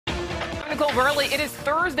Nicole Burley, it is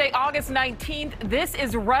Thursday, August 19th. This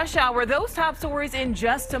is Rush Hour. Those top stories in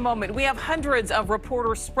just a moment. We have hundreds of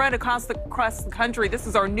reporters spread across the country. This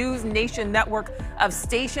is our News Nation network of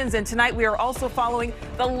stations. And tonight we are also following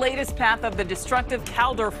the latest path of the destructive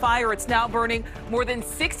Calder fire. It's now burning more than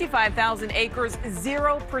 65,000 acres,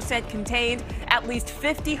 0% contained, at least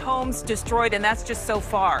 50 homes destroyed. And that's just so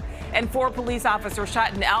far. And 4 police officers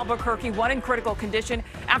shot in Albuquerque, 1 in critical condition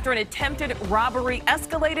after an attempted robbery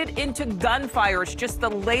escalated into gunfire. It's just the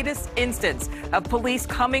latest instance of police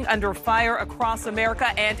coming under fire across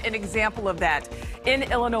America, and an example of that. In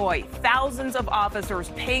Illinois, thousands of officers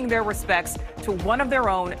paying their respects to one of their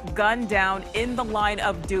own gunned down in the line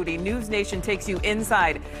of duty. News Nation takes you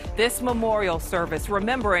inside this memorial service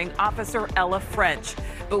remembering Officer Ella French.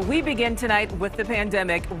 But we begin tonight with the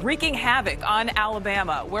pandemic wreaking havoc on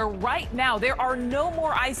Alabama, where right now there are no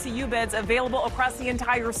more ICU beds available across the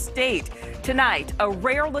entire state. Tonight, a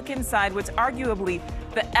rare look inside what's arguably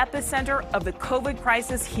the epicenter of the COVID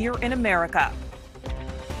crisis here in America.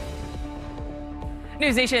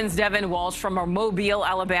 News Nation's Devin Walsh from our Mobile,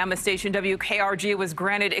 Alabama station WKRG was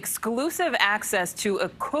granted exclusive access to a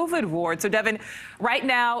COVID ward. So, Devin, right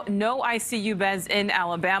now, no ICU beds in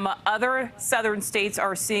Alabama. Other southern states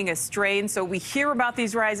are seeing a strain. So we hear about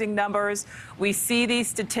these rising numbers. We see these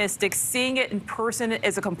statistics. Seeing it in person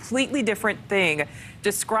is a completely different thing.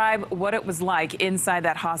 Describe what it was like inside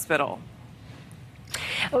that hospital.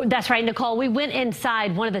 Oh, that's right, Nicole. We went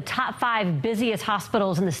inside one of the top 5 busiest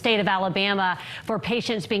hospitals in the state of Alabama for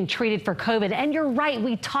patients being treated for COVID. And you're right,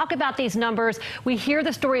 we talk about these numbers, we hear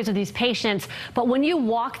the stories of these patients, but when you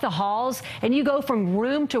walk the halls and you go from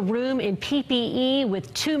room to room in PPE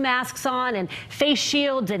with 2 masks on and face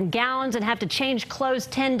shields and gowns and have to change clothes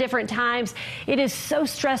 10 different times, it is so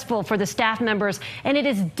stressful for the staff members, and it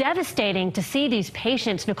is devastating to see these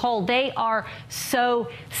patients. Nicole, they are so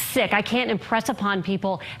sick. I can't impress upon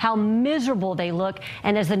people how miserable they look.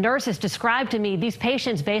 And as the nurses described to me, these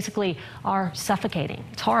patients basically are suffocating.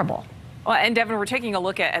 It's horrible. Well, and Devin, we're taking a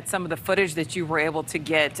look at some of the footage that you were able to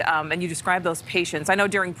get, and you described those patients. I know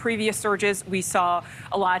during previous surges, we saw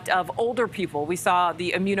a lot of older people. We saw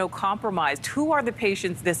the immunocompromised. Who are the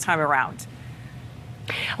patients this time around?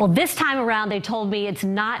 Well, this time around, they told me it's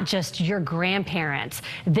not just your grandparents.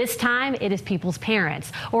 This time, it is people's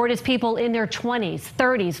parents, or it is people in their 20s,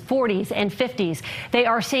 30s, 40s, and 50s. They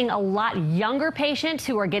are seeing a lot younger patients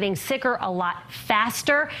who are getting sicker a lot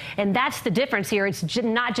faster, and that's the difference here. It's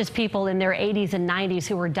not just people in their 80s and 90s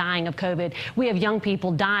who are dying of COVID. We have young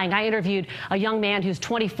people dying. I interviewed a young man who's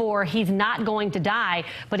 24. He's not going to die,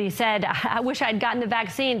 but he said, I wish I'd gotten the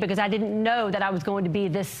vaccine because I didn't know that I was going to be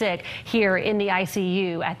this sick here in the ICU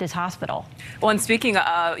at this hospital. Well, and speaking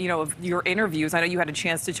of your interviews, I know you had a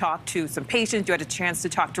chance to talk to some patients. You had a chance to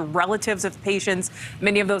talk to relatives of patients.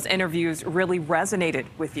 Many of those interviews really resonated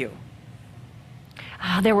with you.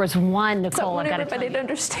 There was one, Nicole. So I want everybody to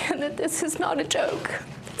understand that this is not a joke.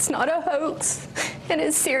 It's not a hoax, and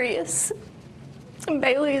it's serious. And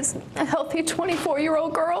Bailey is a healthy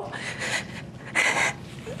 24-year-old girl.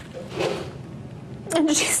 And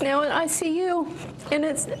she's now in ICU, and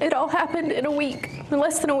it all happened in a week, in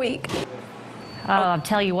less than a week. Oh, I'll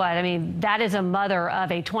tell you what, I mean, that is a mother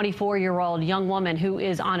of a 24-year-old young woman who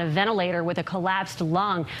is on a ventilator with a collapsed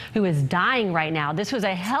lung, who is dying right now. This was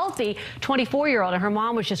a healthy 24-year-old, and her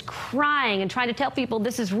mom was just crying and trying to tell people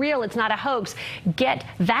this is real, it's not a hoax, get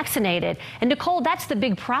vaccinated. And Nicole, that's the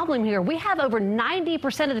big problem here. We have over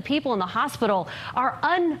 90% of the people in the hospital are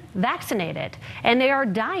unvaccinated, and they are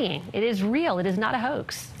dying. It is real, it is not a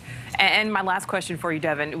hoax. And my last question for you,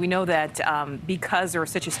 Devin, we know that because there was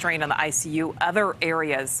such a strain on the ICU, other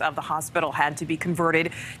areas of the hospital had to be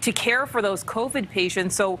converted to care for those COVID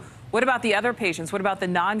patients. So what about the other patients? What about the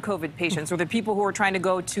non-COVID patients or the people who are trying to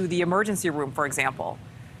go to the emergency room, for example?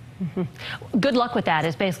 Good luck with that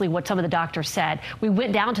is basically what some of the doctors said. We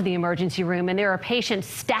went down to the emergency room, and there are patients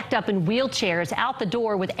stacked up in wheelchairs out the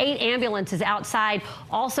door with 8 ambulances outside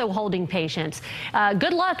also holding patients.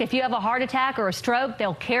 Good luck if you have a heart attack or a stroke.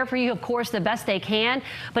 They'll care for you, of course, the best they can.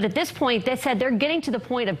 But at this point, they said they're getting to the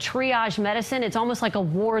point of triage medicine. It's almost like a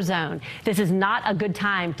war zone. This is not a good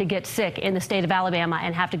time to get sick in the state of Alabama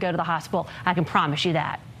and have to go to the hospital. I can promise you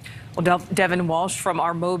that. Well, Devin Walsh from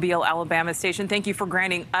our Mobile, Alabama station, thank you for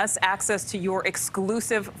granting us access to your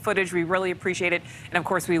exclusive footage. We really appreciate it. And of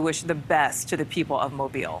course, we wish the best to the people of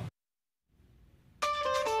Mobile.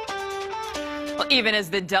 Well, even as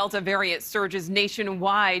the Delta variant surges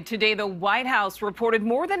nationwide, today the White House reported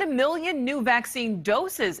more than 1 million new vaccine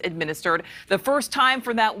doses administered, the first time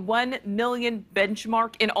for that 1 million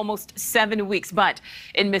benchmark in almost 7 weeks. But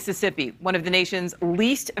in Mississippi, one of the nation's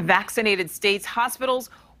least vaccinated states, hospitals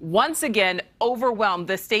once again overwhelmed.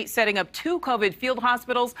 The state setting up 2 COVID field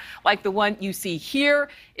hospitals like the one you see here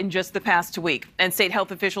in just the past week. And state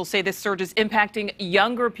health officials say this surge is impacting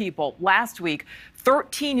younger people. Last week,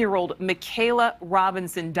 13-year-old Michaela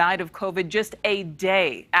Robinson died of COVID just a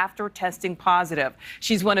day after testing positive.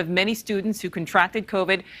 She's one of many students who contracted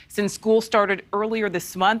COVID since school started earlier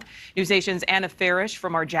this month. News Nation's Anna Farish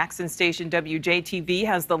from our Jackson station WJTV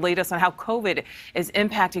has the latest on how COVID is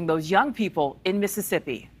impacting those young people in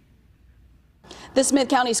Mississippi. The Smith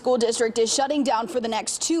County School District is shutting down for the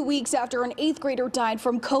next 2 weeks after an 8th grader died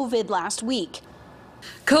from COVID last week.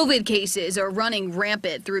 COVID cases are running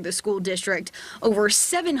rampant through the school district. Over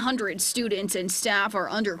 700 students and staff are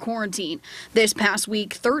under quarantine. This past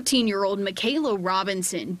week, 13-year-old Michaela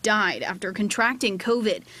Robinson died after contracting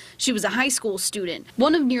COVID. She was a high school student,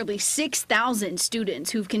 one of nearly 6,000 students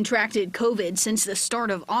who've contracted COVID since the start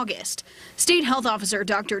of August. State Health Officer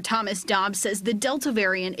Dr. Thomas Dobbs says the Delta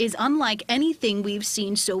variant is unlike anything we've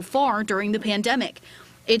seen so far during the pandemic.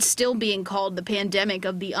 It's still being called the pandemic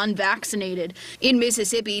of the unvaccinated. In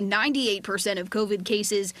Mississippi, 98% of COVID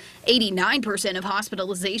cases, 89% of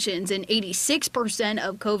hospitalizations, and 86%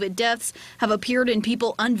 of COVID deaths have appeared in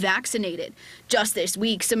people unvaccinated. Just this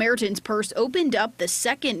week, Samaritan's Purse opened up the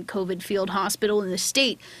second COVID field hospital in the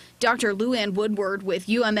state. Dr. Luann Woodward with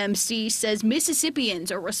UMMC says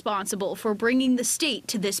Mississippians are responsible for bringing the state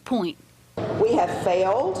to this point. We have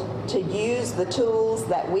failed to use the tools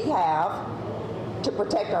that we have to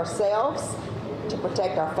protect ourselves, to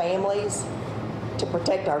protect our families, to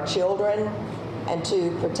protect our children, and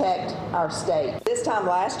to protect our state. This time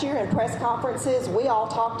last year in press conferences, we all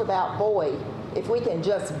talked about, boy, if we can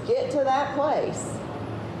just get to that place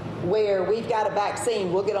where we've got a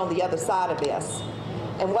vaccine, we'll get on the other side of this.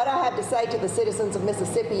 And what I have to say to the citizens of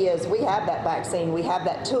Mississippi is we have that vaccine, we have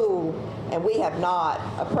that tool, and we have not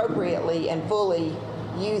appropriately and fully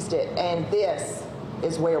used it. And this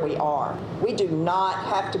is where we are. We do not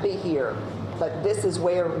have to be here, but this is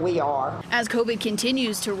where we are. As COVID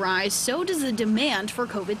continues to rise, so does the demand for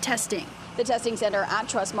COVID testing. The testing center at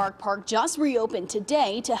Trustmark Park just reopened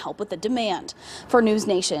today to help with the demand. For News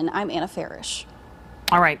Nation, I'm Anna Farish.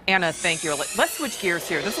 All right, Anna, thank you. Let's switch gears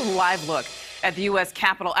here. This is a live look at the U.S.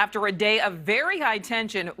 Capitol after a day of very high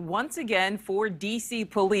tension once again for D.C.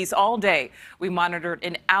 police. All day, we monitored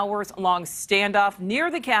an hours-long standoff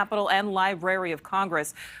near the Capitol and Library of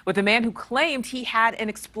Congress with a man who claimed he had an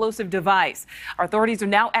explosive device. Our authorities are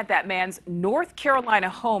now at that man's North Carolina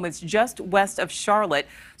home. It's just west of Charlotte.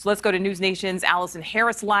 So let's go to News Nation's Allison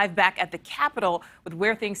Harris live back at the Capitol with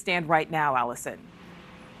where things stand right now. Allison.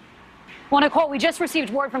 Well, Nicole, we just received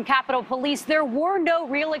word from Capitol Police there were no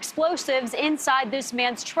real explosives inside this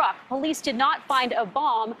man's truck. Police did not find a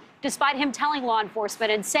bomb, despite him telling law enforcement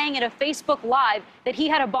and saying in a Facebook Live that he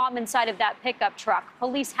had a bomb inside of that pickup truck.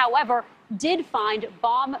 Police, however, did find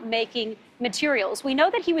bomb-making materials. We know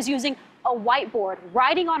that he was using a whiteboard,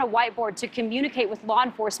 writing on a whiteboard to communicate with law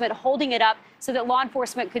enforcement, holding it up so that law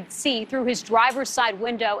enforcement could see through his driver's side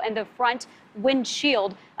window and the front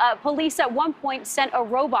windshield. Police at one point sent a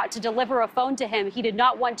robot to deliver a phone to him. He did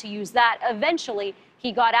not want to use that. Eventually,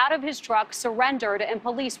 he got out of his truck, surrendered, and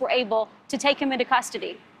police were able to take him into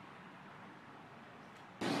custody.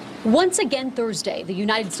 Once again Thursday, the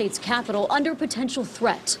United States Capitol under potential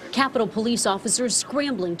threat. Capitol police officers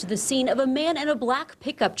scrambling to the scene of a man in a black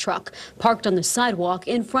pickup truck parked on the sidewalk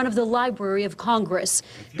in front of the Library of Congress.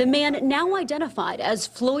 The man, now identified as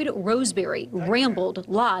Floyd Roseberry, rambled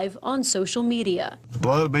live on social media.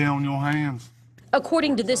 Blood be on your hands.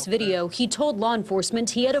 According to this video, he told law enforcement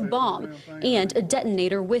he had a bomb and a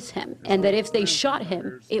detonator with him, and that if they shot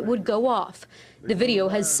him, it would go off. The video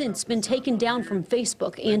has since been taken down from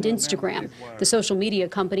Facebook and Instagram, the social media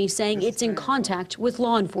company saying it's in contact with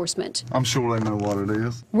law enforcement. I'm sure they know what it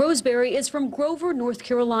is. Roseberry is from Grover, North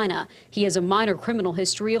Carolina. He has a minor criminal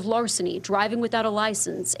history of larceny, driving without a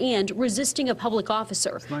license, and resisting a public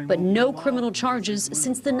officer, but no criminal charges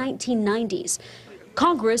since the 1990s.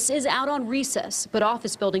 Congress is out on recess, but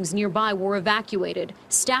office buildings nearby were evacuated.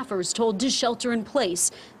 Staffers told to shelter in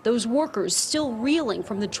place. Those workers still reeling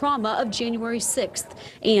from the trauma of January 6th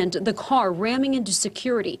and the car ramming into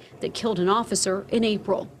security that killed an officer in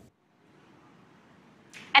April.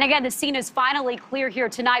 And again, the scene is finally clear here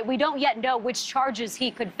tonight. We don't yet know which charges he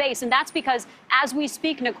could face, and that's because as we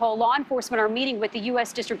speak, Nicole, law enforcement are meeting with the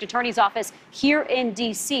U.S. District Attorney's Office here in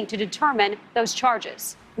D.C. to determine those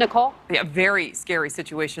charges. Nicole? Yeah, very scary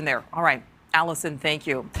situation there. All right, Allison, thank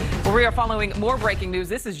you. We are following more breaking news.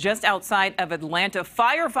 This is just outside of Atlanta.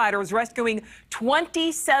 Firefighters rescuing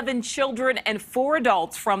 27 children and 4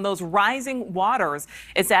 adults from those rising waters.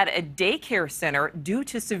 It's at a daycare center due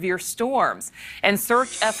to severe storms. And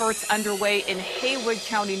search efforts underway in Haywood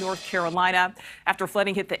County, North Carolina. After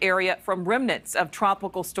flooding hit the area from remnants of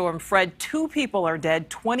Tropical Storm Fred, 2 people are dead,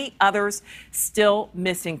 20 others still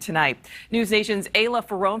missing tonight. News Nation's Ayla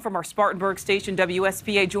Ferrone from our Spartanburg station,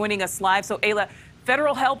 WSPA, joining us live. So, Ayla,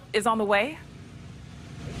 federal help is on the way?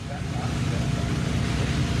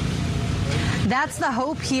 That's the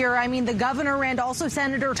hope here. I mean, the governor and also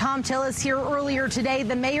Senator Tom Tillis here earlier today,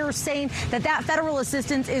 the mayor saying that federal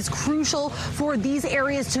assistance is crucial for these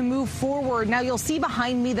areas to move forward. Now, you'll see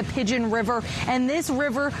behind me the Pigeon River, and this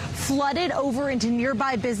river flooded over into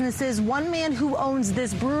nearby businesses. One man who owns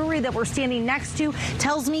this brewery that we're standing next to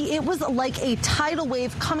tells me it was like a tidal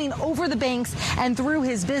wave coming over the banks and through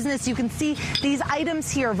his business. You can see these items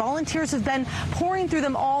here. Volunteers have been pouring through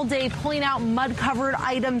them all day, pulling out mud-covered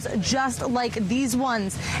items just like these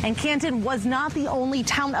ones. And Canton was not the only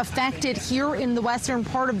town affected here in the western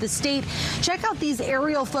part of the state. Check out these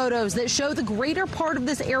aerial photos that show the greater part of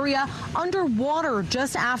this area underwater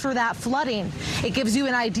just after that flooding. It gives you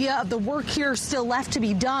an idea of the work here still left to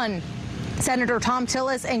be done. Senator Tom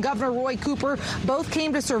Tillis and Governor Roy Cooper both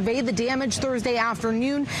came to survey the damage Thursday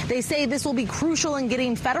afternoon. They say this will be crucial in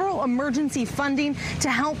getting federal emergency funding to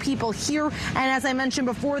help people here. And as I mentioned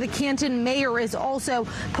before, the Canton mayor is also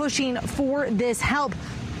pushing for this help.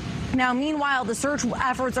 Now, meanwhile, the search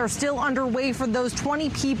efforts are still underway for those 20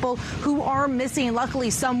 people who are missing. Luckily,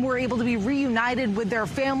 some were able to be reunited with their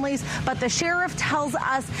families, but the sheriff tells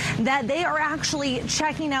us that they are actually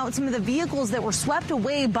checking out some of the vehicles that were swept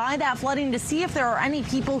away by that flooding to see if there are any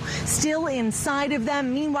people still inside of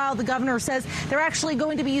them. Meanwhile, the governor says they're actually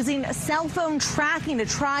going to be using cell phone tracking to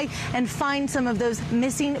try and find some of those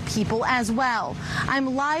missing people as well.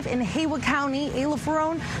 I'm live in Haywood County. Ayla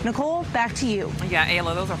Ferrone. Nicole, back to you. Yeah,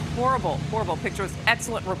 Ayla, those are horrible pictures.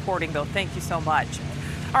 Excellent reporting, though. Thank you so much.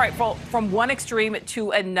 All right, well, from one extreme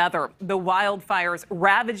to another, the wildfires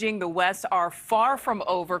ravaging the West are far from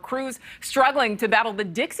over. Crews struggling to battle the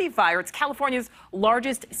Dixie Fire. It's California's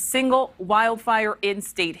largest single wildfire in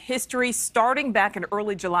state history. Starting back in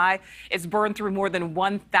early July, it's burned through more than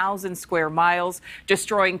 1,000 square miles,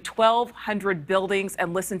 destroying 1,200 buildings.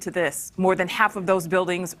 And listen to this, more than half of those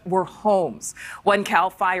buildings were homes. One Cal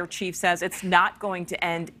Fire chief says it's not going to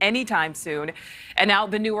end anytime soon. And now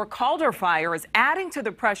the newer Calder Fire is adding to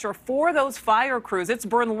the pressure for those fire crews. It's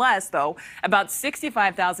burned less, though, about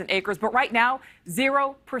 65,000 acres, but right now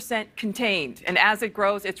 0% contained. And as it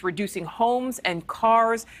grows, it's reducing homes and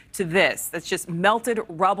cars to this. That's just melted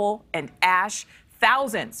rubble and ash.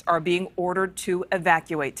 Thousands are being ordered to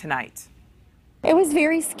evacuate tonight. It was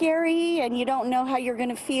very scary, and you don't know how you're going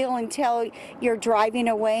to feel until you're driving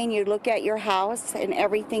away and you look at your house and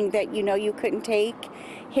everything that you know you couldn't take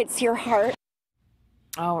hits your heart.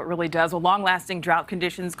 Oh, it really does. Well, long-lasting drought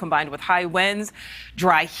conditions combined with high winds,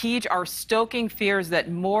 dry heat are stoking fears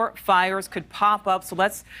that more fires could pop up. So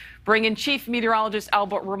let's bring in Chief Meteorologist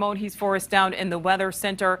Albert Ramon. He's for us down in the Weather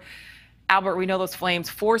Center. Albert, we know those flames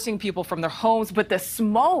forcing people from their homes, but the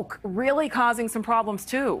smoke really causing some problems,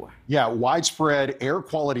 too. Yeah, widespread air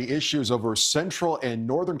quality issues over central and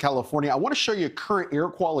northern California. I want to show you current air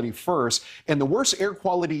quality first. And the worst air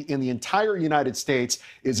quality in the entire United States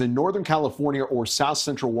is in Northern California or South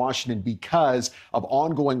Central Washington because of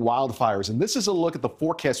ongoing wildfires. And this is a look at the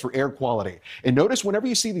forecast for air quality. And notice whenever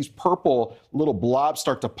you see these purple little blobs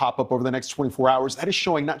start to pop up over the next 24 hours, that is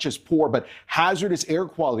showing not just poor, but hazardous air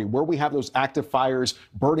quality where we have those active fires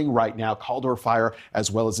burning right now, Calder Fire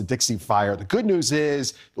as well as the Dixie Fire. The good news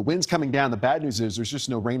is the wind's coming down. The bad news is there's just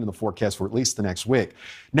no rain in the forecast for at least the next week.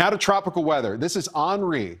 Now to tropical weather. This is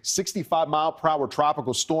Henri, 65-mile-per-hour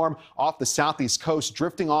tropical storm off the southeast coast,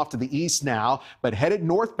 drifting off to the east now, but headed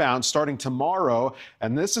northbound starting tomorrow.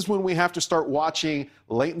 And this is when we have to start watching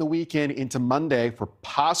late in the weekend into Monday for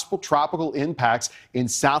possible tropical impacts in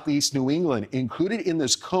southeast New England. Included in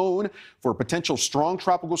this cone for a potential strong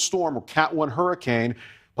tropical storm or Cat 1 hurricane,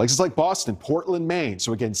 places like Boston, Portland, Maine.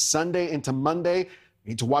 So again, Sunday into Monday,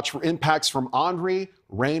 need to watch for impacts from Henri.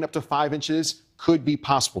 Rain up to 5 inches could be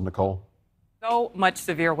possible, Nicole. So much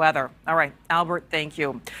severe weather. All right, Albert, thank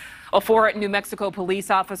you. Well, 4 New Mexico police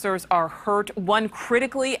officers are hurt, one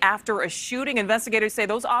critically after a shooting. Investigators say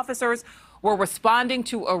those officers were responding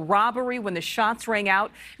to a robbery when the shots rang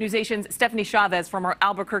out. News Nation's Stephanie Chavez from our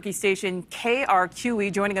Albuquerque station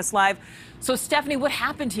KRQE joining us live. So, Stephanie, what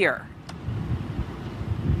happened here?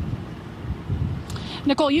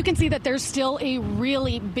 Nicole, you can see that there's still a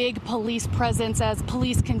really big police presence as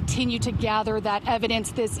police continue to gather that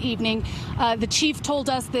evidence this evening. The chief told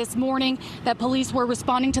us this morning that police were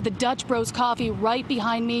responding to the Dutch Bros Coffee right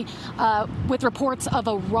behind me with reports of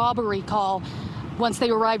a robbery call. Once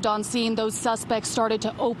they arrived on scene, those suspects started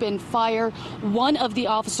to open fire. One of the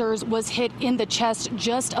officers was hit in the chest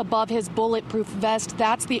just above his bulletproof vest.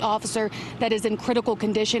 That's the officer that is in critical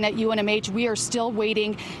condition at UNMH. We are still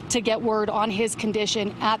waiting to get word on his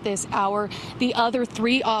condition at this hour. The other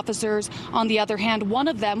 3 officers, on the other hand, one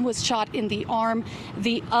of them was shot in the arm.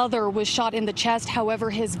 The other was shot in the chest.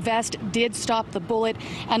 However, his vest did stop the bullet,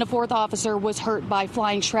 and a 4th officer was hurt by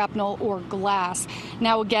flying shrapnel or glass.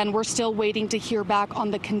 Now, again, we're still waiting to hear back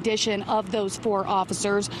on the condition of those 4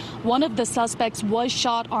 officers. One of the suspects was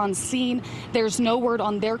shot on scene. There's no word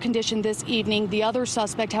on their condition this evening. The other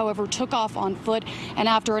suspect, however, took off on foot, and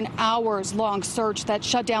after an hours-long search that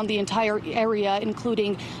shut down the entire area,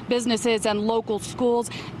 including businesses and local schools,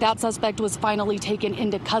 that suspect was finally taken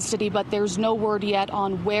into custody, but there's no word yet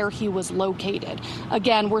on where he was located.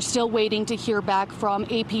 Again, we're still waiting to hear back from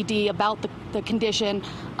APD about the condition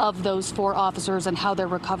of those 4 officers and how they're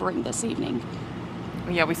recovering this evening.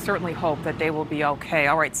 Yeah, we certainly hope that they will be okay.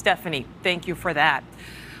 All right, Stephanie, thank you for that.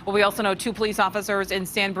 Well, we also know 2 police officers in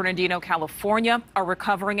San Bernardino, California, are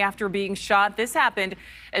recovering after being shot. This happened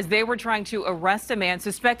as they were trying to arrest a man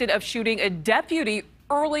suspected of shooting a deputy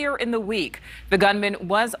earlier in the week. The gunman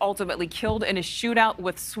was ultimately killed in a shootout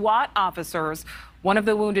with SWAT officers. One of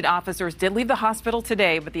the wounded officers did leave the hospital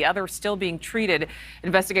today, but the other is still being treated.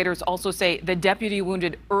 Investigators also say the deputy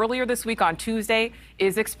wounded earlier this week on Tuesday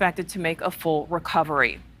is expected to make a full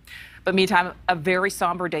recovery. But meantime, a very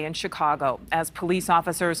somber day in Chicago as police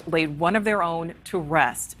officers laid one of their own to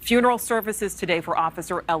rest. Funeral services today for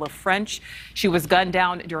Officer Ella French. She was gunned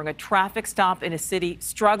down during a traffic stop in a city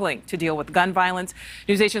struggling to deal with gun violence.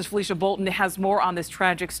 NewsNation's Felicia Bolton has more on this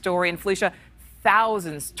tragic story. And Felicia,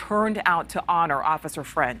 thousands turned out to honor Officer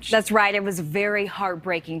French. That's right. It was very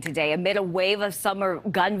heartbreaking today. Amid a wave of summer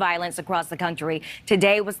gun violence across the country,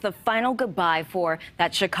 today was the final goodbye for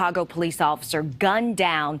that Chicago police officer gunned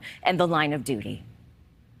down in the line of duty.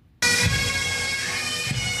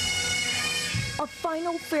 A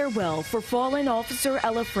final farewell for fallen Officer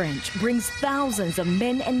Ella French brings thousands of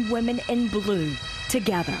men and women in blue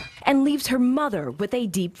together and leaves her mother with a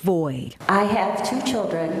deep void. I have 2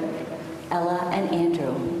 children, Ella and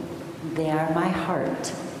Andrew. They are my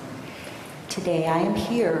heart. Today I am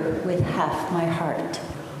here with half my heart.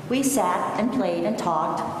 We sat and played and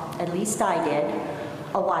talked, at least I did,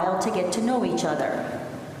 a while to get to know each other.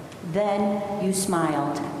 Then you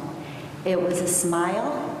smiled. It was a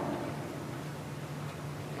smile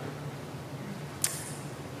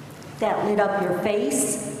that lit up your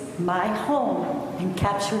face, my home, and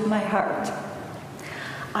captured my heart.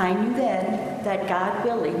 I knew then that, God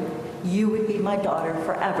willing, you would be my daughter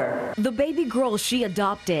forever. The baby girl she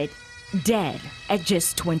adopted, dead at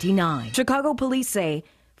just 29. Chicago police say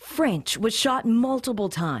French was shot multiple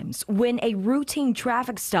times when a routine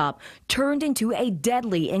traffic stop turned into a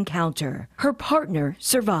deadly encounter. Her partner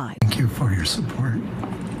survived. Thank you for your support,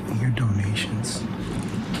 and your donations,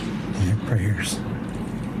 and your prayers.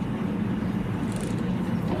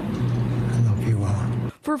 I love you all.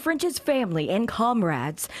 For French's family and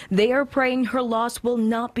comrades, they are praying her loss will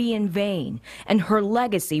not be in vain and her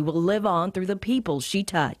legacy will live on through the people she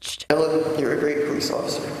touched. Ella, you're a great police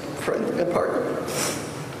officer, friend, and partner.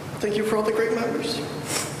 Thank you for all the great memories.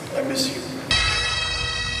 I miss you.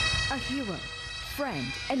 A hero, friend,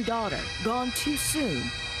 and daughter gone too soon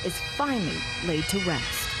is finally laid to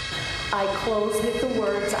rest. I close with the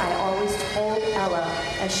words I always told Ella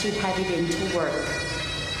as she headed into work.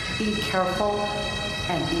 Be careful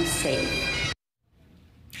and be safe.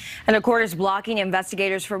 And a court is blocking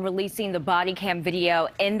investigators from releasing the body cam video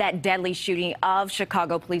in that deadly shooting of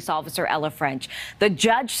Chicago police officer Ella French. The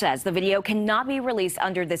judge says the video cannot be released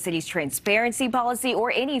under the city's transparency policy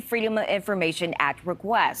or any Freedom of Information Act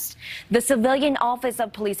request. The Civilian Office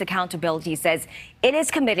of Police Accountability says it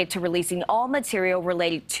is committed to releasing all material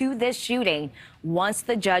related to this shooting once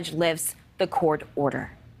the judge lifts the court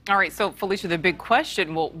order. All right, so Felicia, the big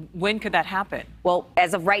question, well, when could that happen? Well,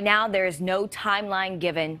 as of right now, there is no timeline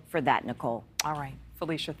given for that, Nicole. All right,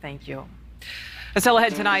 Felicia, thank you. Let's tell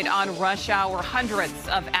ahead tonight on Rush Hour. Hundreds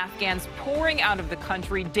of Afghans pouring out of the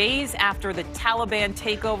country days after the Taliban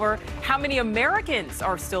takeover. How many Americans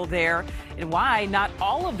are still there and why not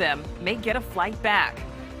all of them may get a flight back?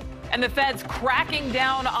 And the feds cracking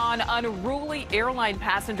down on unruly airline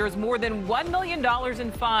passengers. More than $1 million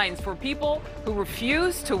in fines for people who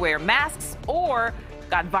refuse to wear masks or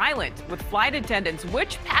got violent with flight attendants.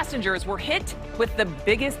 Which passengers were hit with the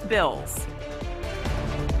biggest bills?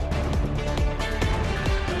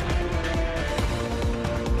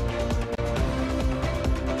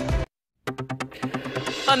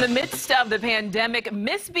 In the midst of the pandemic,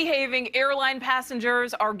 misbehaving airline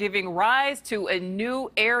passengers are giving rise to a new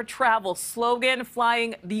air travel slogan,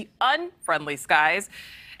 flying the unfriendly skies.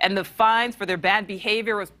 And the fines for their bad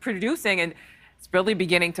behavior is producing, and it's really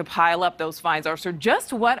beginning to pile up. Those fines are. So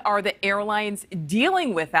just what are the airlines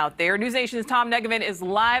dealing with out there? News Nation's Tom Negevan is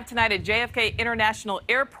live tonight at JFK International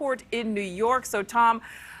Airport in New York. So Tom,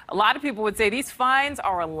 a lot of people would say these fines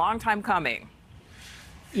are a long time coming.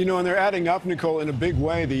 You know, and they're adding up, Nicole, in a big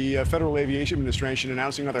way. The Federal Aviation Administration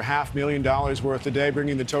announcing another $500,000 worth today,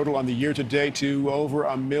 bringing the total on the year to date to over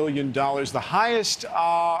 $1 million. The highest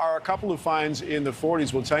are a couple of fines in the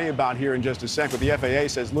 40s we'll tell you about here in just a sec. But the FAA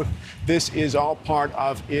says, look, this is all part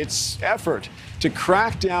of its effort to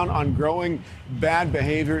crack down on growing bad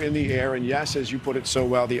behavior in the air. And yes, as you put it so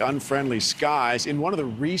well, the unfriendly skies. In one of the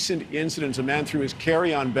recent incidents, a man threw his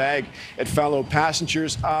carry-on bag at fellow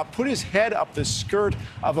passengers, put his head up the skirt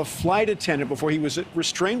of a flight attendant before he was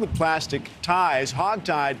restrained with plastic ties,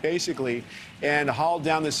 hog-tied basically, and hauled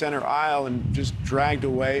down the center aisle and just dragged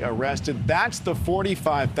away, arrested. That's the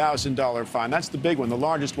 $45,000 fine. That's the big one, the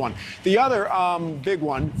largest one. The other big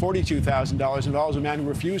one, $42,000, involves a man who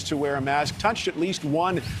refused to wear a mask, touched at least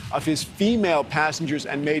one of his female passengers,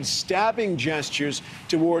 and made stabbing gestures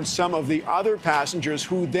towards some of the other passengers,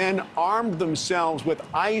 who then armed themselves with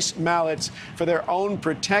ice mallets for their own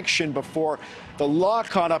protection before the law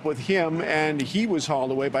caught up with him, and he was hauled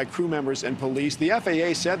away by crew members and police. The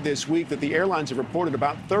FAA said this week that the airlines have reported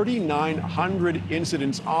about 3,900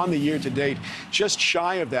 incidents on the year to date, just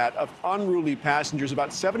shy of that, of unruly passengers. About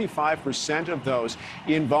 75% of those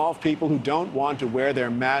involve people who don't want to wear their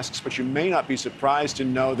masks, but you may not be surprised to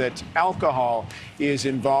know that alcohol is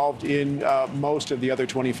involved in most of the other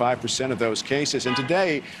 25% of those cases. And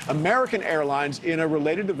today, American Airlines, in a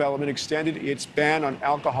related development, extended its ban on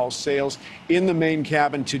alcohol sales in the main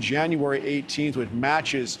cabin to January 18th, which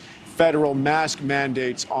matches federal mask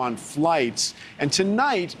mandates on flights. And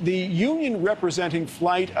tonight, the union representing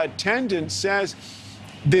flight attendants says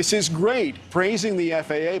this is great, praising the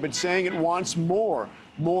FAA, but saying it wants more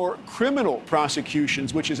criminal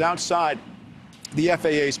prosecutions, which is outside the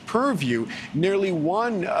FAA's purview. Nearly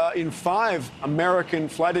 1 in 5 American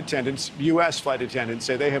flight attendants, U.S. flight attendants,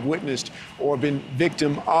 say they have witnessed or been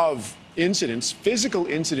victim of incidents, physical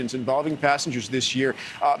incidents involving passengers this year,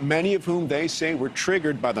 many of whom they say were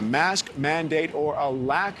triggered by the mask mandate or a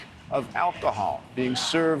lack of alcohol being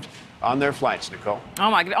served on their flights, Nicole.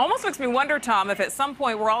 Oh my God, it almost makes me wonder, Tom, if at some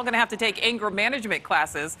point we're all going to have to take anger management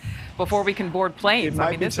classes before we can board planes.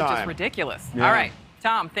 I mean, this is just ridiculous. Yeah. All right,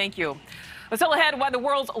 Tom, thank you. Let's tell ahead why the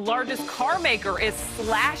world's largest car maker is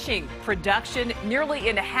slashing production nearly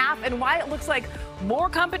in half, and why it looks like more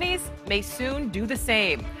companies may soon do the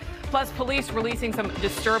same. Plus, police releasing some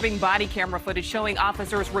disturbing body camera footage showing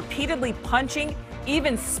officers repeatedly punching,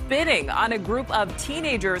 even spitting on a group of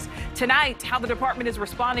teenagers. Tonight, how the department is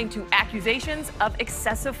responding to accusations of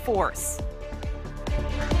excessive force.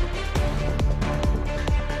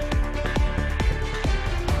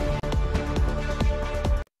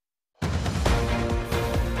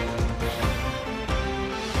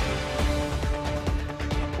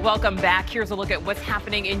 Welcome back. Here's a look at what's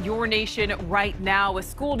happening in your nation right now. A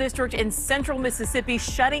school district in central Mississippi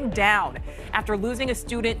shutting down after losing a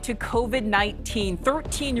student to COVID-19.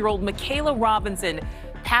 13-year-old Michaela Robinson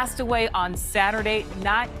passed away on Saturday,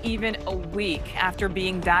 not even a week after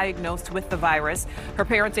being diagnosed with the virus. Her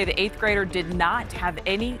parents say the 8th grader did not have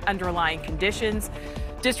any underlying conditions.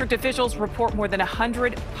 District officials report more than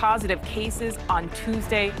 100 positive cases on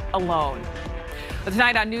Tuesday alone. But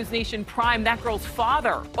tonight on News Nation Prime, that girl's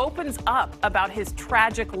father opens up about his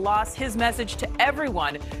tragic loss, his message to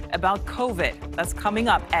everyone about COVID. That's coming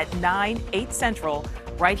up at 8 Central,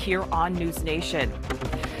 right here on News Nation.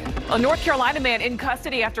 A North Carolina man in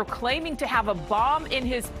custody after claiming to have a bomb in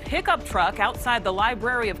his pickup truck outside the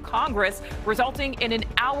Library of Congress, resulting in an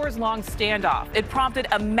hours-long standoff. It prompted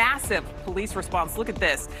a massive police response. Look at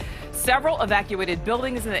this. Several evacuated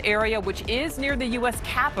buildings in the area, which is near the U.S.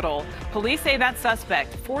 Capitol. Police say that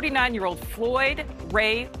suspect, 49-year-old Floyd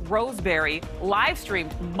Ray Roseberry,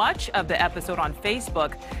 live-streamed much of the episode on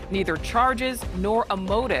Facebook. Neither charges nor a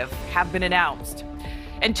motive have been announced.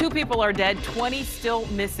 And 2 people are dead, 20 still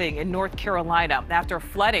missing in North Carolina after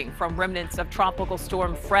flooding from remnants of Tropical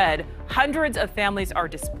Storm Fred. Hundreds of families are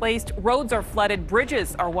displaced, roads are flooded,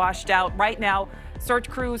 bridges are washed out. Right now, Search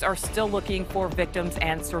crews are still looking for victims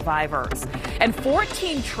and survivors. And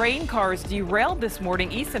 14 train cars derailed this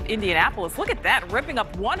morning east of Indianapolis. Look at that, ripping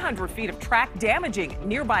up 100 feet of track, damaging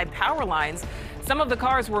nearby power lines. Some of the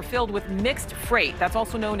cars were filled with mixed freight. That's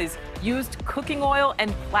also known as used cooking oil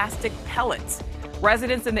and plastic pellets.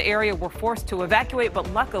 Residents in the area were forced to evacuate, but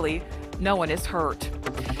luckily, no one is hurt.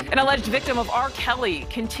 An alleged victim of R. Kelly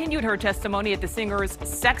continued her testimony at the singer's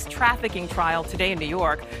sex trafficking trial today in New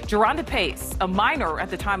York. Geronda Pace, a minor at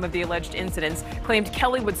the time of the alleged incidents, claimed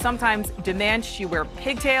Kelly would sometimes demand she wear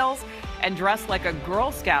pigtails and dress like a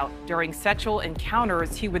Girl Scout during sexual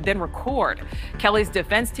encounters he would then record. Kelly's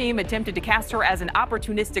defense team attempted to cast her as an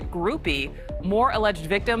opportunistic groupie. More alleged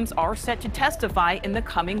victims are set to testify in the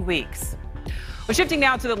coming weeks. Well, shifting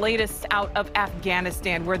now to the latest out of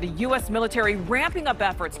Afghanistan, where the U.S. military ramping up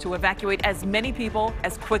efforts to evacuate as many people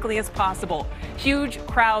as quickly as possible. Huge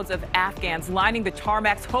crowds of Afghans lining the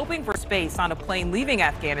tarmacs, hoping for space on a plane leaving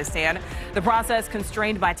Afghanistan. The process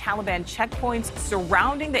constrained by Taliban checkpoints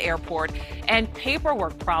surrounding the airport and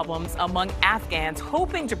paperwork problems among Afghans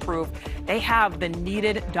hoping to prove they have the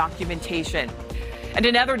needed documentation. And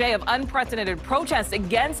another day of unprecedented protests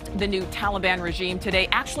against the new Taliban regime today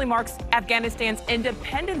actually marks Afghanistan's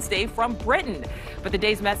Independence Day from Britain. But the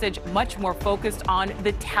day's message much more focused on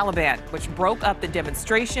the Taliban, which broke up the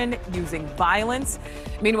demonstration using violence.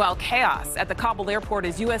 Meanwhile, chaos at the Kabul airport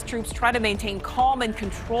as U.S. troops try to maintain calm and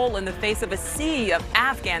control in the face of a sea of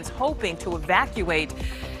Afghans hoping to evacuate.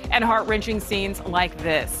 And heart-wrenching scenes like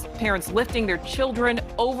this. Parents lifting their children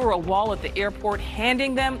over a wall at the airport,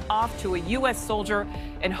 handing them off to a U.S. soldier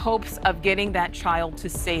in hopes of getting that child to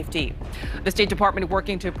safety. The State Department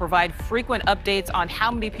working to provide frequent updates on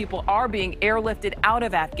how many people are being airlifted out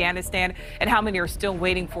of Afghanistan and how many are still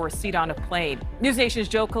waiting for a seat on a plane. News Nation's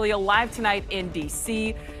Joe Khalil live tonight in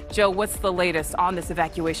D.C. Joe, what's the latest on this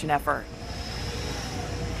evacuation effort?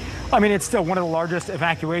 I mean, it's still one of the largest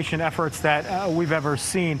evacuation efforts that we've ever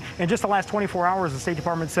seen. In just the last 24 hours, the State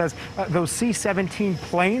Department says those C-17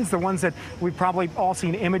 planes, the ones that we've probably all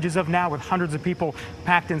seen images of now with hundreds of people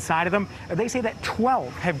packed inside of them, they say that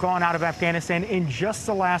 12 have gone out of Afghanistan in just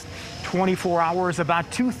the last 24 hours, about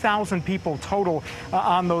 2,000 people total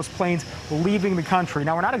on those planes leaving the country.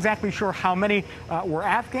 Now, we're not exactly sure how many were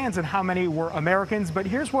Afghans and how many were Americans, but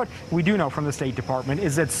here's what we do know from the State Department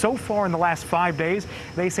is that so far in the last 5 days,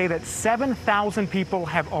 they say that 7,000 people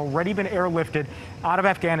have already been airlifted out of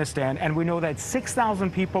Afghanistan, and we know that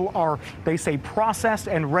 6,000 people are, they say, processed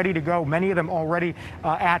and ready to go, many of them already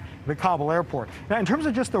at the Kabul airport. Now, in terms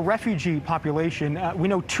of just the refugee population, we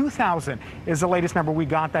know 2,000 is the latest number we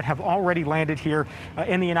got that have already landed here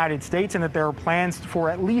in the United States, and that there are plans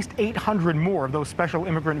for at least 800 more of those special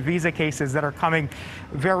immigrant visa cases that are coming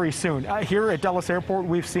very soon. Here at Dulles Airport,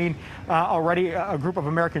 we've seen already a group of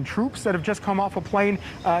American troops that have just come off a plane.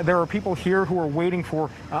 There are people here who are waiting for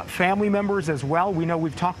family members as well. We know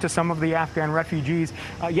we've talked to some of the Afghan refugees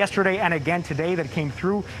yesterday and again today that came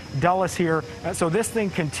through Dulles here. So this thing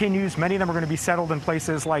continues. Many of them are going to be settled in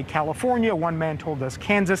places like California. One man told us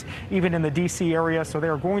Kansas, even in the D.C. area. So they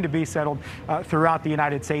are going to be settled throughout the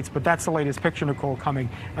United States. But that's the latest picture, Nicole, coming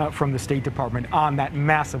from the State Department on that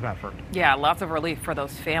massive effort. Yeah, lots of relief for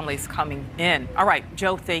those families coming in. All right,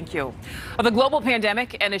 Joe, thank you. The global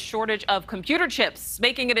pandemic and a shortage of computer chips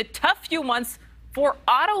making it a tough few months for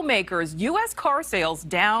automakers. U.S. car sales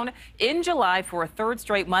down in July for a third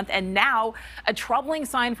straight month, and now a troubling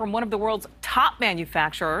sign from one of the world's top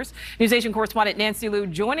manufacturers. News Nation correspondent Nancy Liu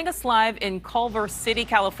joining us live in Culver City,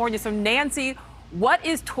 California. So, Nancy, what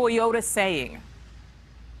is Toyota saying?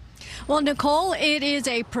 Well, Nicole, it is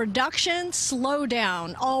a production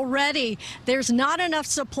slowdown already. There's not enough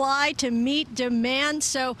supply to meet demand.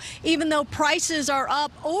 So even though prices are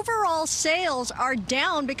up, overall sales are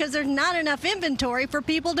down because there's not enough inventory for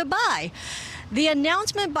people to buy. The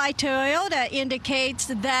announcement by Toyota indicates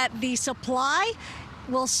that the supply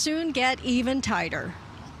will soon get even tighter.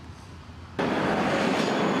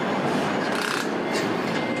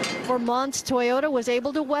 For months, Toyota was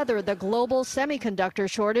able to weather the global semiconductor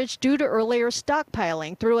shortage due to earlier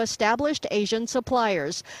stockpiling through established Asian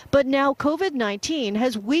suppliers. But now COVID-19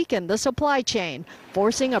 has weakened the supply chain,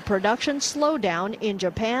 forcing a production slowdown in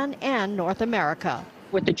Japan and North America.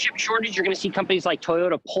 With the chip shortage, you're going to see companies like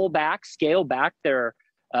Toyota pull back, scale back their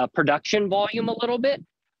production volume a little bit.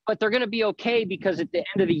 But they're going to be okay because at the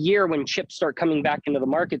end of the year, when chips start coming back into the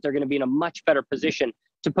market, they're going to be in a much better position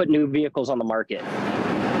to put new vehicles on the market.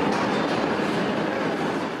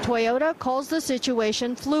 Toyota calls the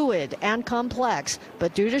situation fluid and complex,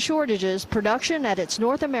 but due to shortages, production at its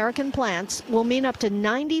North American plants will mean up to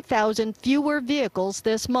 90,000 fewer vehicles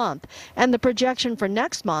this month, and the projection for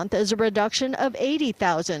next month is a reduction of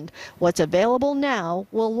 80,000. What's available now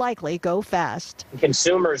will likely go fast.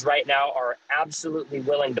 Consumers right now are absolutely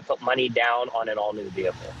willing to put money down on an all-new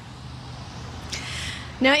vehicle.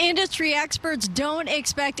 Now, industry experts don't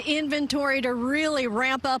expect inventory to really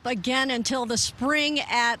ramp up again until the spring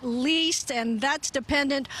at least, and that's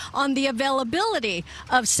dependent on the availability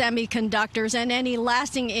of semiconductors and any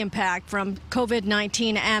lasting impact from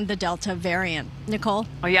COVID-19 and the Delta variant. Nicole?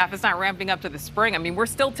 Oh, yeah, if it's not ramping up to the spring, I mean, we're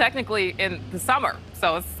still technically in the summer,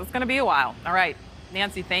 so it's going to be a while. All right,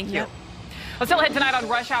 Nancy, thank you. Yep. Well, still ahead tonight on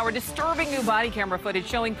Rush Hour, disturbing new body camera footage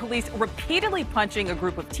showing police repeatedly punching a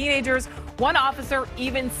group of teenagers. One officer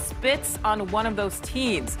even spits on one of those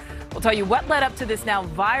teens. We'll tell you what led up to this now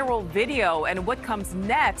viral video and what comes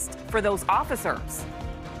next for those officers.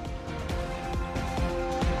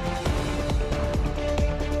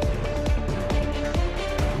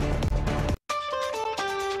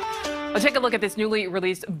 Let's take a look at this newly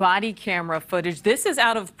released body camera footage. This is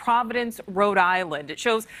out of Providence, Rhode Island. It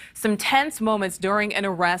shows some tense moments during an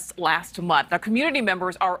arrest last month. Now, community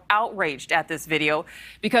members are outraged at this video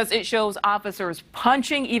because it shows officers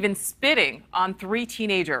punching, even spitting on 3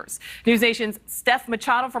 teenagers. News Nation's Steph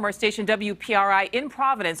Machado from our station WPRI in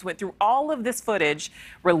Providence went through all of this footage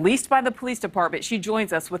released by the police department. She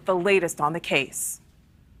joins us with the latest on the case.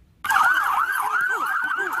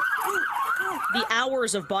 The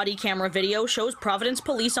hours of body camera video shows Providence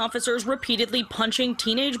police officers repeatedly punching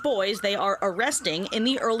teenage boys they are arresting in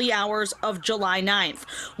the early hours of July 9th.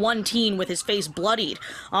 One teen with his face bloodied.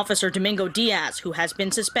 Officer Domingo Diaz, who has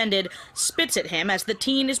been suspended, spits at him as the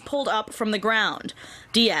teen is pulled up from the ground.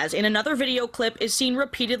 Diaz, in another video clip, is seen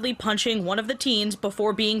repeatedly punching one of the teens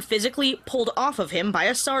before being physically pulled off of him by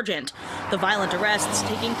a sergeant. The violent arrests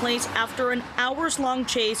taking place after an hours-long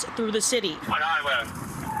chase through the city.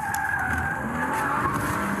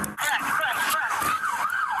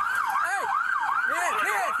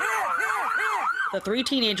 The 3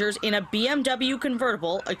 teenagers in a BMW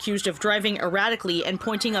convertible accused of driving erratically and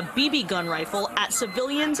pointing a BB gun rifle at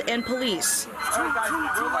civilians and police.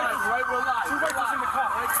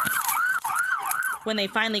 When they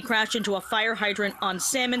finally crash into a fire hydrant on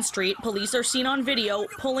Salmon Street, police are seen on video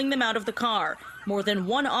pulling them out of the car. More than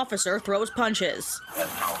one officer throws punches.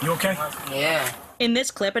 You okay? Yeah. In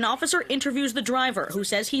this clip, an officer interviews the driver, who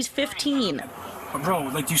says he's 15. But bro,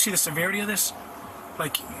 like, do you see the severity of this?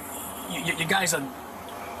 Like, you guys are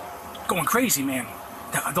going crazy, man.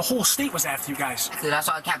 The whole state was after you guys. That's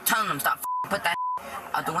why I kept telling them, stop put that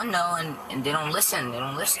out the window, and they don't listen. They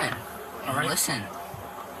don't listen. They don't listen.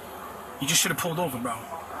 You just should have pulled over, bro.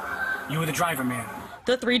 You were the driver, man.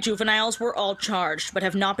 The 3 juveniles were all charged, but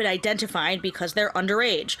have not been identified because they're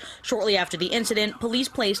underage. Shortly after the incident, police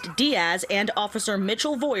placed Diaz and Officer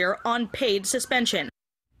Mitchell Voyer on paid suspension.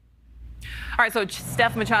 All right, so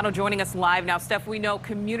Steph Machado joining us live now. Steph, we know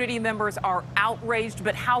community members are outraged,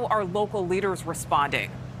 but how are local leaders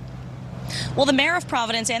responding? Well, the mayor of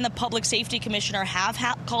Providence and the public safety commissioner have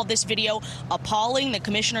called this video appalling. The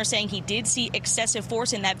commissioner saying he did see excessive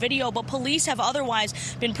force in that video, but police have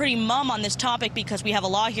otherwise been pretty mum on this topic because we have a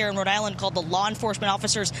law here in Rhode Island called the Law Enforcement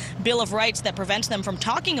Officers Bill of Rights that prevents them from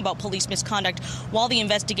talking about police misconduct while the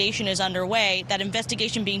investigation is underway. That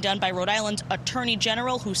investigation being done by Rhode Island's Attorney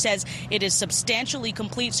General, who says it is substantially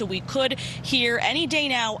complete, so we could hear any day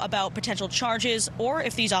now about potential charges or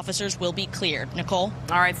if these officers will be cleared. Nicole?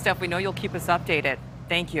 All right, Steph, we know you'll keep us updated.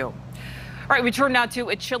 Thank you. All right, we turn now to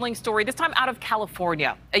a chilling story, this time out of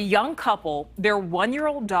California. A young couple, their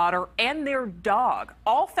 1-year-old daughter, and their dog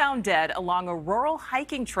all found dead along a rural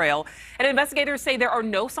hiking trail. And investigators say there are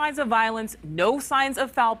no signs of violence, no signs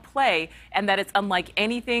of foul play, and that it's unlike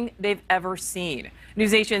anything they've ever seen.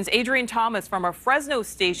 News Nation's Adrian Thomas from our Fresno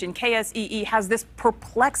station, KSEE, has this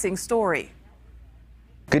perplexing story.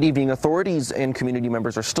 Good evening. Authorities and community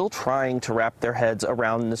members are still trying to wrap their heads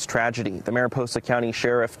around this tragedy. The Mariposa County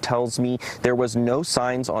Sheriff tells me there was no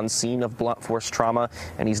signs on scene of blunt force trauma,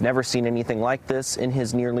 and he's never seen anything like this in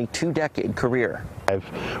his nearly 2-decade career.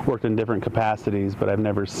 I've worked in different capacities, but I've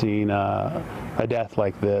never seen a death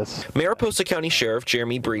like this. Mariposa County Sheriff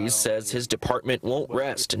Jeremy Breeze says his department won't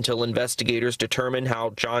rest until investigators determine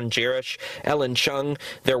how John Jerish, Ellen Chung,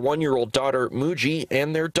 their 1-year-old daughter Muji,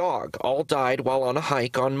 and their dog all died while on a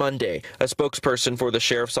hike on Monday. A spokesperson for the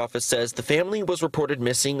sheriff's office says the family was reported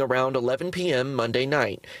missing around 11 p.m. Monday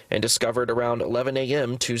night and discovered around 11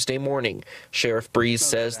 a.m. Tuesday morning. Sheriff Breeze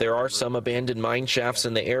says there are some abandoned mine shafts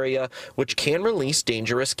in the area which can release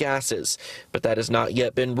dangerous gases, but that has not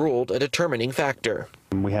yet been ruled a determining factor.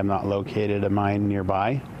 We have not located a mine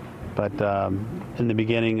nearby, but in the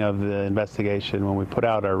beginning of the investigation, when we put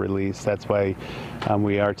out our release, that's why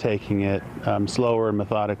we are taking it slower and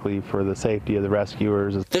methodically for the safety of the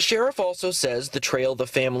rescuers. The sheriff also says the trail the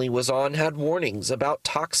family was on had warnings about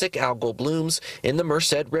toxic algal blooms in the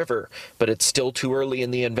Merced River, but it's still too early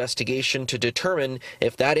in the investigation to determine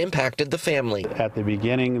if that impacted the family. At the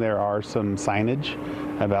beginning, there are some signage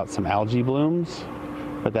about some algae blooms,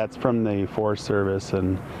 but that's from the Forest Service,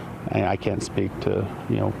 and I can't speak to,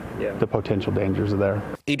 the potential dangers there.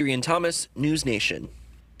 Adrian Thomas, News Nation.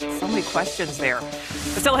 So many questions there.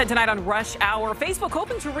 But still ahead tonight on Rush Hour, Facebook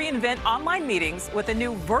hoping to reinvent online meetings with a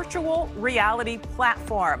new virtual reality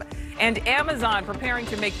platform. And Amazon preparing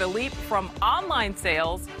to make the leap from online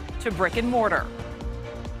sales to brick and mortar.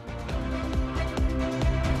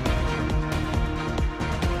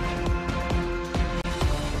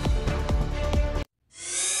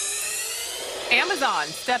 Amazon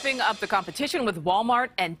stepping up the competition with Walmart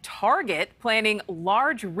and Target, planning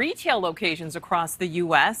large retail locations across the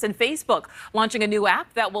U.S. And Facebook launching a new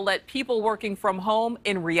app that will let people working from home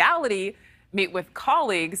in reality meet with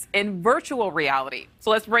colleagues in virtual reality.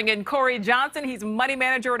 So let's bring in Corey Johnson. He's money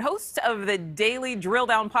manager and host of the Daily Drill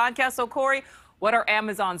Down podcast. So Corey, what are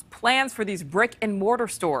Amazon's plans for these brick and mortar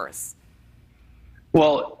stores?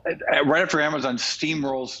 Well, right after Amazon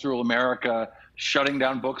steamrolls through America, shutting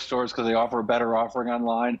down bookstores because they offer a better offering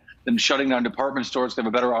online, then shutting down department stores because they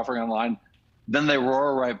have a better offering online, then they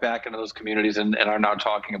roar right back into those communities and are now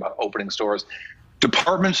talking about opening stores.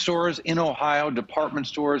 Department stores in Ohio, department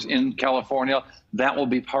stores in California, that will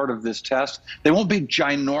be part of this test. They won't be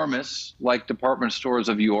ginormous like department stores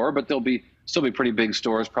of yore, but they'll still be pretty big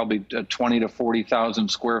stores, probably 20 to 40,000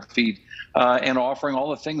 square feet, and offering all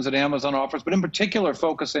the things that Amazon offers, but in particular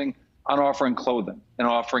focusing on offering clothing and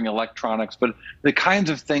offering electronics, but the kinds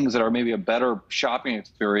of things that are maybe a better shopping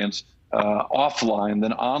experience offline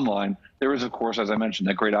than online. There is, of course, as I mentioned,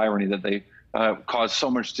 that great irony that they caused so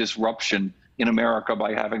much disruption in America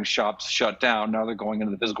by having shops shut down. Now they're going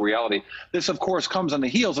into the physical reality. This, of course, comes on the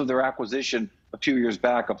heels of their acquisition a few years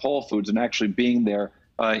back of Whole Foods and actually being there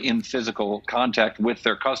in physical contact with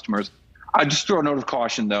their customers. I just throw a note of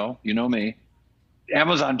caution, though. You know me.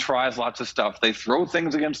 Amazon tries lots of stuff. They throw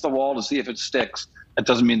things against the wall to see if it sticks. That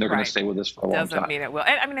doesn't mean they're going to stay with us for a long time. Doesn't mean it will.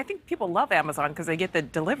 And, I mean, I think people love Amazon because they get the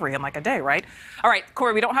delivery in like a day, right? All right,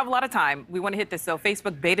 Corey, we don't have a lot of time. We want to hit this. So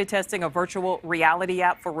Facebook beta testing a virtual reality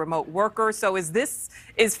app for remote workers. So is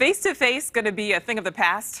face-to-face going to be a thing of the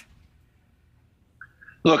past?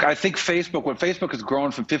 Look, I think when Facebook has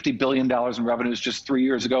grown from $50 billion in revenues just 3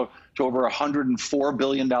 years ago to over $104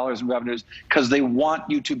 billion in revenues, because they want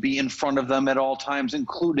you to be in front of them at all times,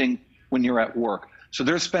 including when you're at work. So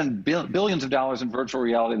they're spending billions of dollars in virtual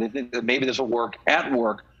reality. They think that maybe this will work at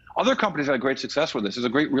work. Other companies have had great success with this. There's a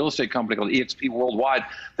great real estate company called EXP Worldwide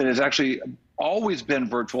that has actually always been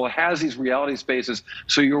virtual. It has these reality spaces,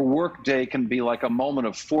 so your work day can be like a moment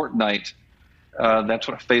of Fortnite. That's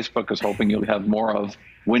what Facebook is hoping you'll have more of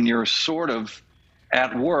when you're sort of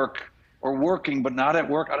at work or working but not at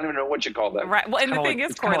work. I don't even know what you call that. Right. Well, and the thing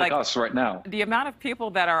is, Corey, like us right now. The amount of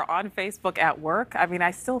people that are on Facebook at work, I mean,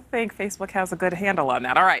 I still think Facebook has a good handle on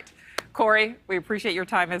that. All right. Corey, we appreciate your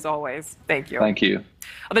time as always. Thank you. Thank you.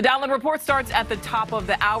 The Download Report starts at the top of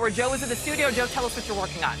the hour. Joe is in the studio. Joe, tell us what you're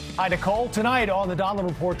working on. Hi, Nicole. Tonight on the Download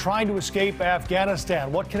Report, trying to escape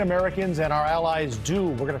Afghanistan. What can Americans and our allies do?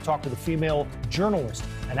 We're going to talk with a female journalist,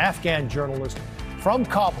 an Afghan journalist from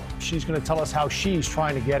Kabul. She's going to tell us how she's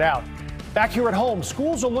trying to get out. Back here at home,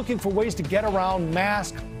 schools are looking for ways to get around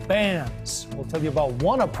mask bans. We'll tell you about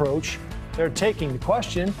one approach they're taking. The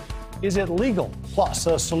question, is it legal? Plus,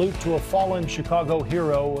 a salute to a fallen Chicago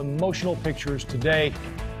hero. Emotional pictures today.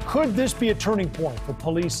 Could this be a turning point for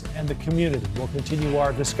police and the community? We'll continue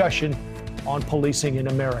our discussion on policing in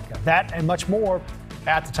America. That and much more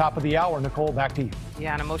at the top of the hour. Nicole, back to you.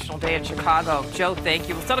 Yeah, an emotional day in Chicago. Joe, thank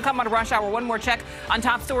you. We'll still to come on Rush Hour. One more check on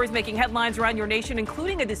top stories making headlines around your nation,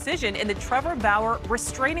 including a decision in the Trevor Bauer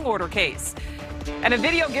restraining order case. And a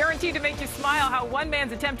video guaranteed to make you smile how one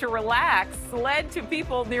man's attempt to relax led to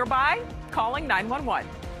people nearby calling 911.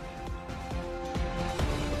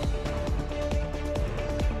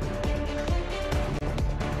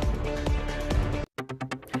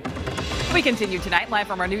 We continue tonight live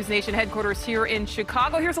from our News Nation headquarters here in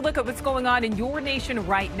Chicago. Here's a look at what's going on in your nation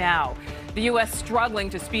right now. The U.S. struggling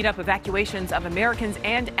to speed up evacuations of Americans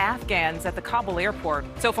and Afghans at the Kabul airport.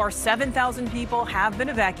 So far, 7,000 people have been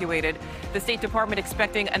evacuated. The State Department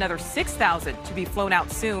expecting another 6,000 to be flown out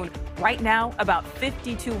soon. Right now, about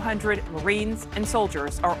 5,200 Marines and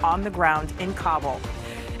soldiers are on the ground in Kabul.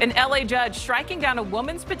 An L.A. judge striking down a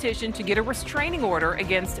woman's petition to get a restraining order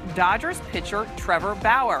against Dodgers pitcher Trevor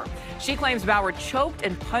Bauer. She claims Bauer choked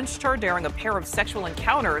and punched her during a pair of sexual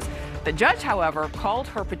encounters. The judge, however, called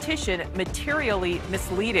her petition materially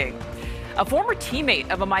misleading. A former teammate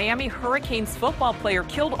of a Miami Hurricanes football player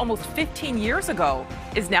killed almost 15 years ago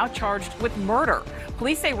is now charged with murder.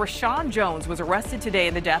 Police say Rashawn Jones was arrested today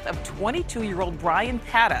in the death of 22-year-old Brian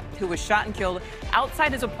Patta, who was shot and killed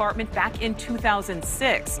outside his apartment back in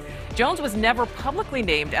 2006. Jones was never publicly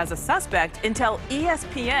named as a suspect until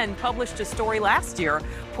ESPN published a story last year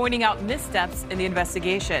pointing out missteps in the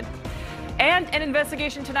investigation. And an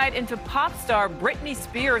investigation tonight into pop star Britney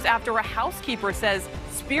Spears after a housekeeper says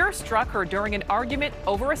Spears struck her during an argument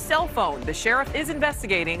over a cell phone. The sheriff is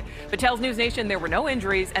investigating, but tells News Nation there were no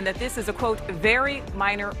injuries and that this is a, quote, very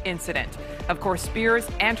minor incident. Of course, Spears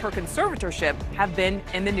and her conservatorship have been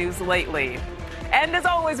in the news lately. And as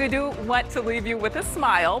always, we do want to leave you with a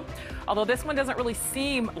smile, although this one doesn't really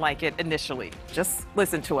seem like it initially. Just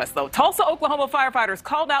listen to us, though. Tulsa, Oklahoma firefighters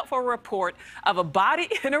called out for a report of a body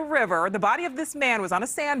in a river. The body of this man was on a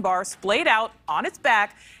sandbar, splayed out on its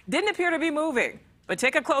back, didn't appear to be moving. But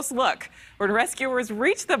take a close look. When rescuers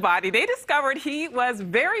reached the body, they discovered he was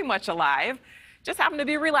very much alive. Just happened to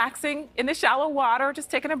be relaxing in the shallow water, just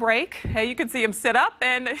taking a break. Hey, you can see him sit up,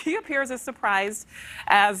 and he appears as surprised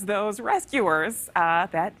as those rescuers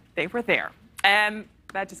that they were there. And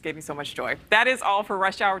that just gave me so much joy. That is all for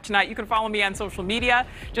Rush Hour tonight. You can follow me on social media.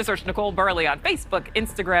 Just search Nicole Burley on Facebook,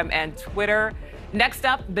 Instagram, and Twitter. Next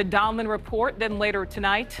up, the Donlin Report. Then later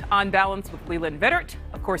tonight, On Balance with Leland Vittert.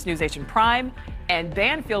 Of course, News Nation Prime and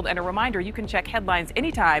Banfield. And a reminder, you can check headlines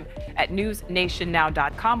anytime at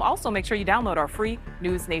newsnationnow.com. Also, make sure you download our free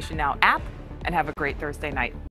News Nation Now app and have a great Thursday night.